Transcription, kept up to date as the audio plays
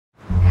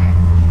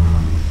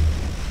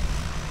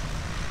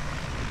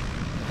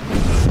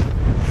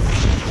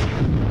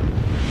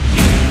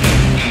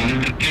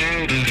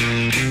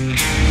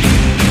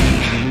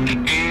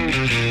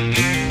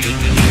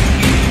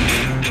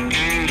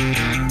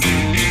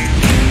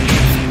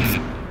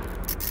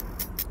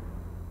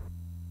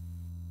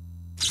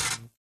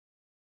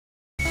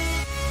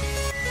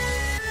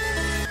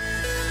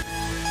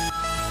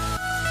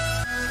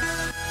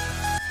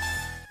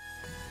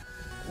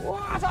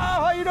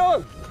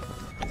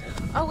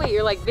Oh wait,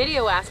 you're like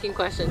video asking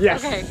questions.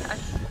 Yes. Okay.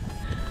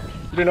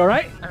 You doing all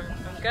right?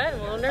 I'm good. I'm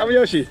a little nervous. I'm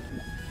Yoshi.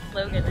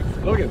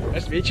 Logan. Logan,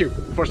 nice to meet you.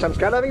 First time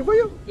skydiving for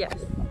you? Yes.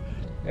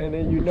 And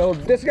then you know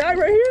this guy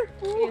right here?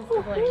 He is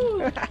the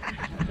blame.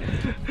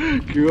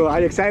 Cool. Are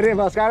you excited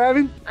about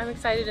skydiving? I'm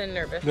excited and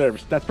nervous.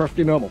 Nervous. That's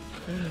perfectly normal.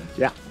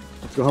 Yeah.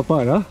 Let's go have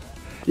fun, huh?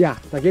 Yeah.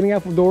 Like getting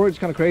out from the door is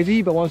kind of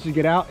crazy, but once you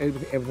get out,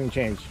 everything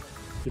changes.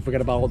 You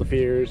forget about all the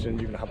fears and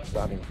you're gonna have to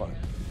start having fun.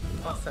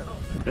 Awesome.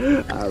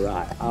 All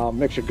right.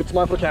 Make sure good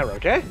smile for the camera,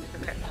 okay?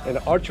 Okay. And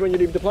arch when you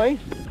leave the plane.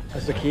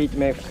 That's the key to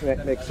make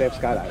safe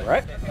skydiving,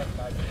 right?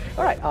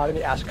 All right. Let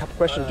me ask a couple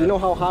questions. Do you know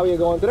how high you're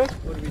going today?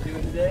 What are we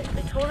doing today?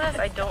 They told us.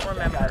 I don't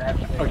remember.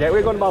 Okay,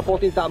 we're going about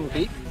 14,000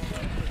 feet.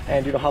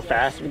 And do you know how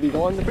fast we'll be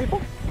going in the free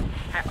fall?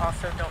 I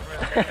also don't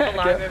remember. There's a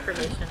lot of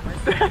information.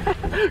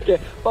 Okay,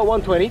 about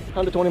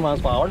 120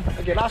 miles per hour.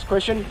 Okay, last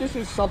question. This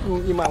is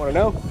something you might want to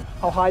know.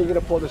 How high are you going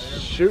to pull the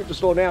chute to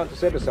slow down to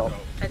save yourself?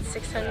 At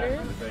 600,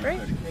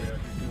 right?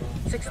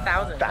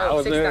 6,000. 1,000.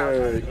 Oh,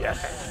 6,000.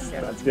 Yes. Okay.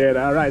 Yeah. That's good.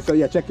 All right. So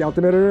yeah, check the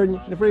altimeter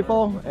in the free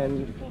fall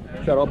and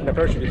try to open the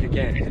parachute if you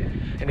can.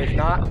 And if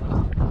not,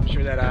 I'm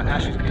sure that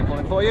Ashley's gonna be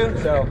pulling for you.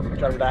 So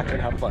try to relax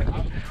and have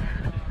fun.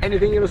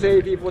 Anything you want to say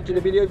if you're watching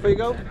the video before you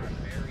go?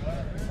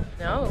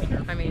 No,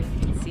 I mean,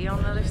 see you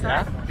on the other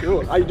Yeah. side.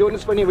 Cool. Are you doing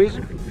this for any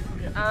reason?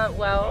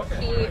 Well,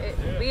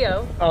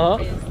 Leo Uh-huh.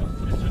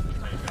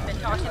 has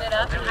been talking it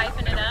up and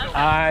hyping it up,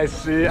 I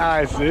see.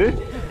 I see.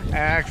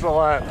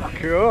 Excellent.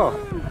 Cool.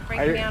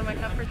 breaking me out of my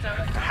comfort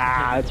zone.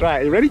 Ah, that's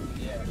right. You ready?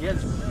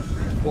 Yes.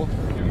 Well,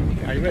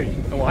 are you ready?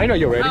 Oh, I know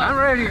you're ready. I'm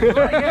ready.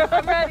 Yeah,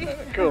 I'm ready.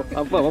 Cool.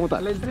 Have fun. One more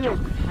time. Let's do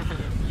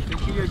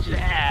it.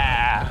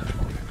 Yeah.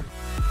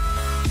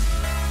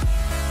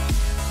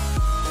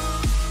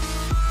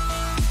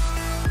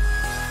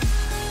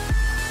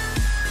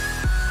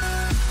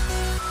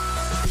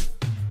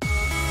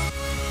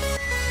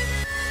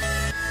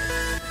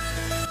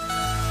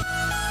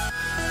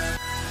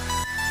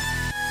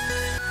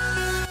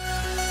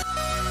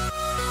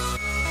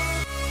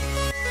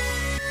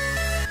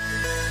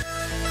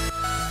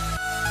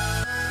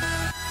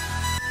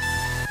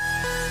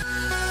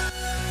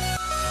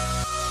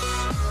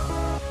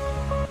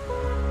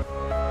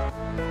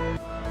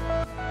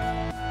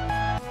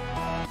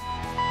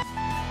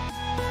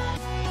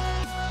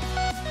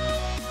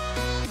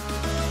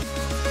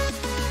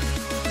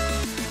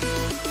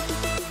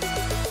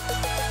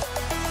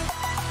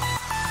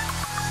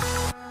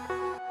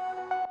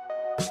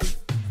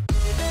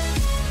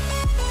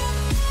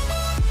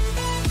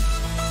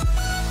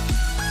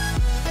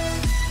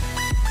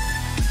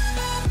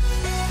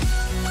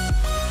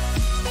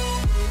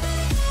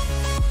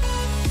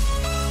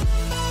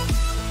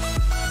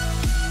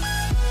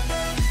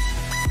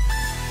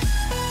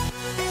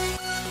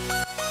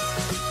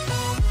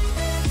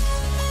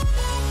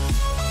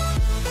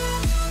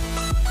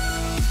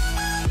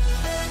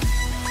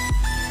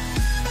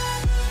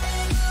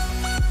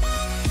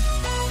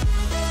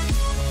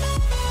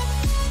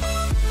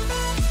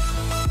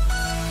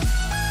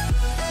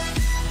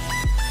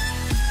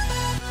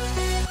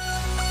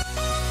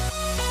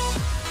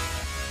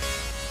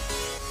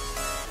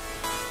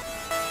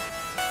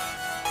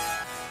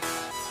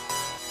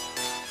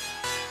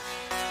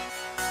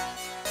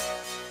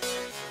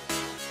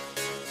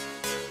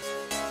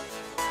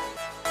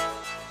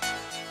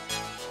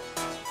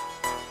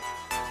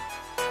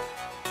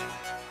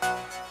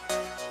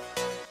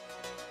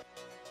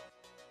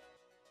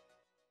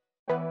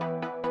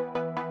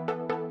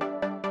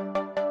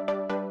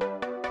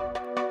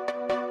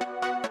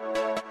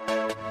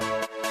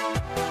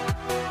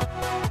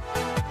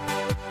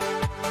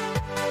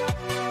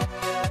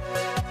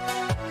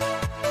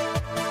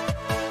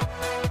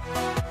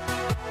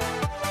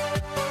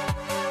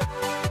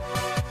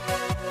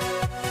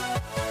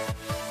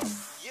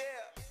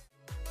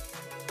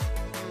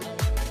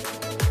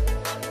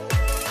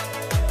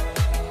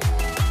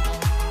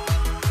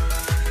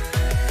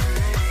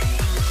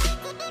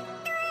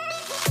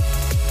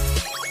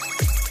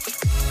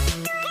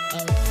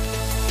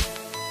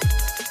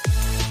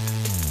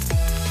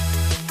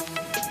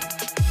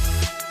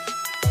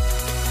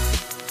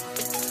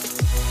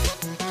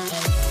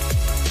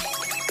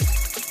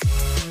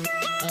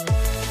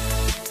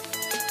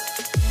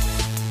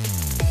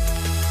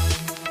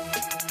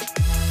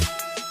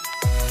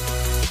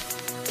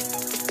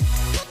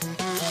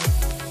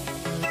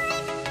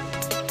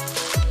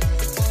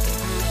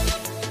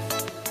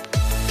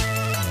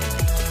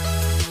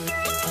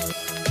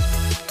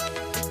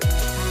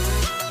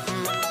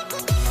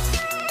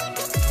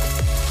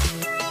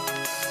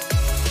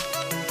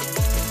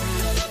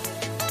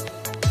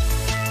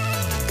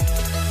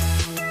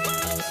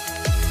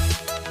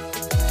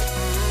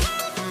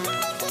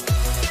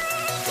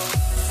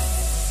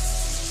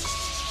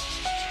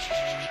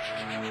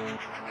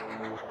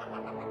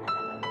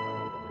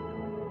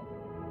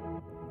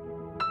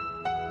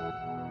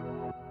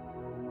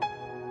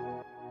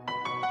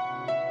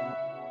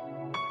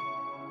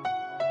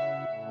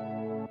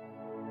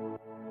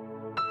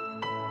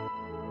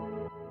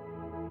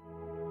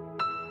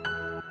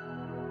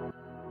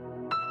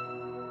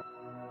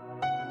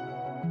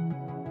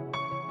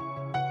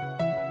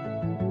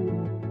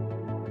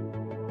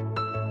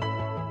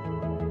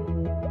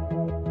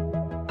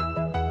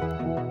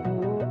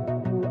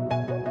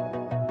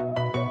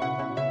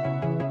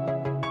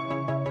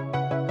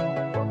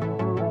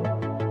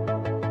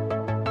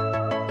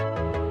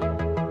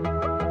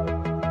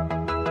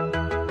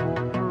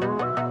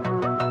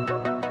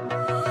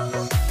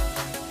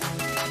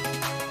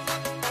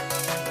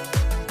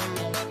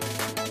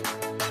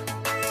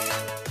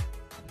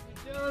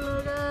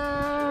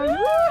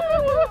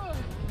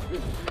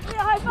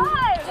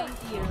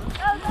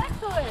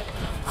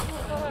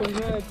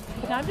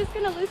 I'm just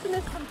gonna loosen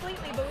this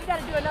completely, but we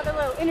gotta do another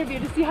little interview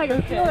to see how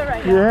you're feeling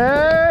right now.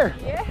 Yeah.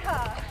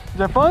 Yeah. Is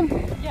that fun?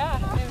 Yeah.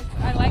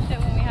 I liked it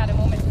when we had a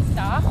moment to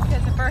stop,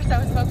 because at first I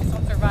was focused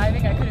on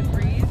surviving. I couldn't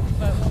breathe,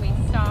 but when we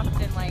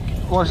stopped and like.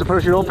 Was the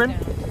parachute open?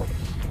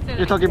 So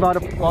You're talking about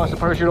it, was the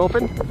parachute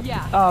open?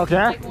 Yeah. Oh,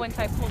 okay. Like once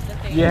I pulled the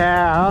thing.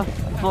 Yeah,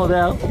 huh? Pull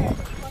down.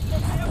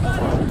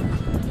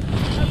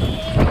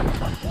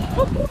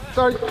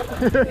 Sorry.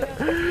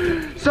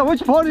 So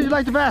which part did you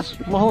like the best?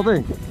 The whole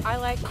thing? I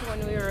liked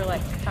when we were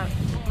like,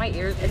 my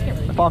ears, I can't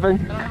really. Popping?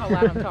 I don't know how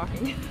loud I'm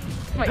talking.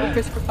 My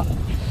ears were popping.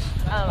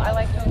 I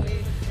liked when we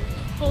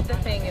pulled the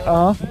thing, it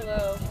was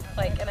below,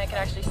 like, and I could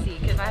actually see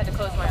because I had to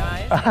close my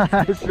eyes.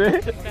 I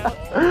see.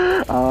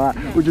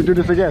 Would you do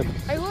this again?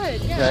 I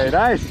would, yeah. Very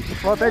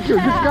nice. Well, thank you.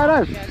 This is kind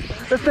of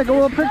nice. Let's take a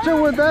little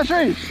picture with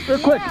Ashley, real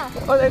quick.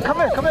 Oh, hey,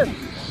 come in, come in.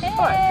 Hey. All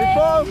right, big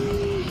ball.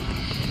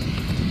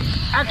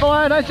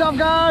 Excellent. Nice job,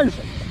 guys.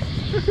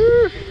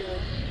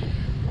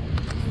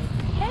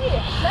 Hey,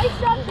 nice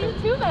job to you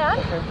too,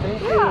 man.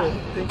 Thank Yeah. you.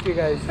 Thank you,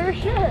 guys. For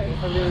sure.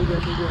 I'm really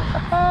good.